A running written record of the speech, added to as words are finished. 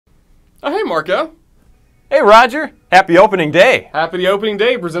Hey, Marco. Hey, Roger. Happy opening day. Happy opening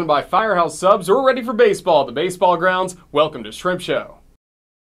day presented by Firehouse Subs. We're ready for baseball at the baseball grounds. Welcome to Shrimp Show.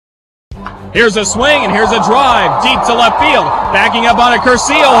 Here's a swing and here's a drive deep to left field. Backing up on a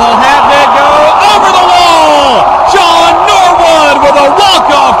Curcio. He'll have it go over the wall. John Norwood with a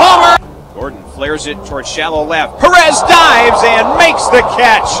walk-off homer. Gordon flares it towards shallow left. Perez dives and makes the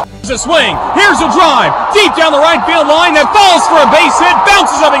catch. Here's a swing. Here's a drive deep down the right field line that falls for a base hit.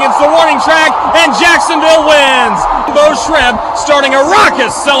 Bounces up against the warning track and Jacksonville wins. Bo Shrimp starting a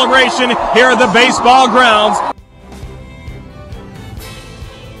raucous celebration here at the baseball grounds.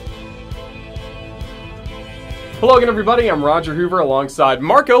 Hello again, everybody. I'm Roger Hoover alongside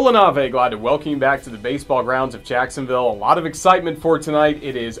Marco LaNave. Glad to welcome you back to the baseball grounds of Jacksonville. A lot of excitement for tonight.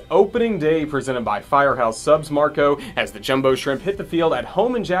 It is opening day presented by Firehouse Subs, Marco, as the Jumbo Shrimp hit the field at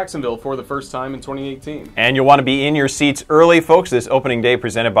home in Jacksonville for the first time in 2018. And you'll want to be in your seats early, folks. This opening day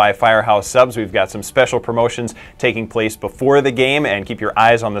presented by Firehouse Subs. We've got some special promotions taking place before the game, and keep your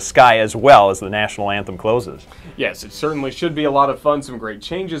eyes on the sky as well as the national anthem closes. Yes, it certainly should be a lot of fun. Some great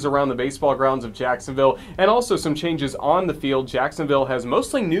changes around the baseball grounds of Jacksonville, and also some changes on the field. Jacksonville has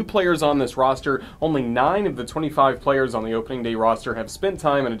mostly new players on this roster. Only 9 of the 25 players on the opening day roster have spent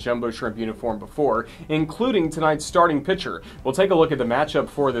time in a Jumbo Shrimp uniform before, including tonight's starting pitcher. We'll take a look at the matchup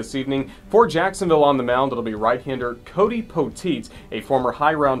for this evening. For Jacksonville on the mound, it'll be right-hander Cody Poteet, a former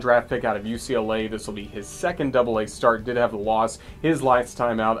high-round draft pick out of UCLA. This will be his second Double-A start. Did have the loss his last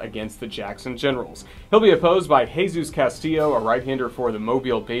time out against the Jackson Generals. He'll be opposed by Jesus Castillo, a right-hander for the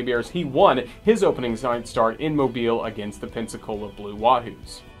Mobile Bay Bears. He won his opening night start in Mobile against the Pensacola Blue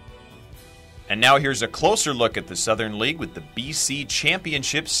Wahoos. And now here's a closer look at the Southern League with the BC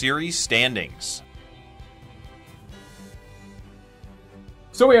Championship Series standings.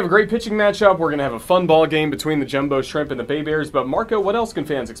 So we have a great pitching matchup. We're going to have a fun ball game between the Jumbo Shrimp and the Bay Bears. But Marco, what else can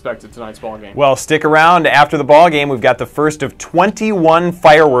fans expect at tonight's ball game? Well, stick around. After the ball game, we've got the first of 21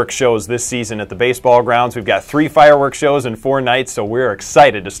 fireworks shows this season at the baseball grounds. We've got 3 fireworks shows in 4 nights, so we're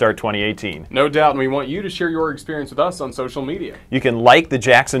excited to start 2018. No doubt, and we want you to share your experience with us on social media. You can like the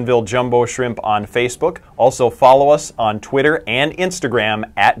Jacksonville Jumbo Shrimp on Facebook. Also follow us on Twitter and Instagram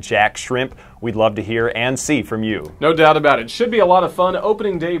at Jack Shrimp. We'd love to hear and see from you. No doubt about it. Should be a lot of fun.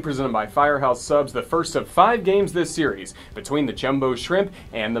 Opening day presented by Firehouse Subs, the first of 5 games this series between the Jumbo Shrimp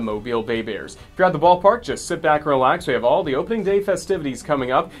and the Mobile Bay Bears. If you're at the ballpark, just sit back and relax. We have all the opening day festivities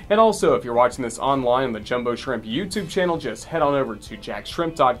coming up. And also, if you're watching this online on the Jumbo Shrimp YouTube channel, just head on over to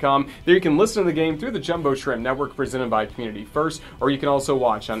jackshrimp.com. There you can listen to the game through the Jumbo Shrimp Network presented by Community First, or you can also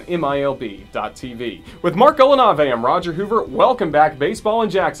watch on MILB.TV. With Marco LaNave, I'm Roger Hoover. Welcome back, baseball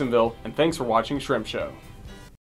in Jacksonville, and thanks for watching Shrimp Show.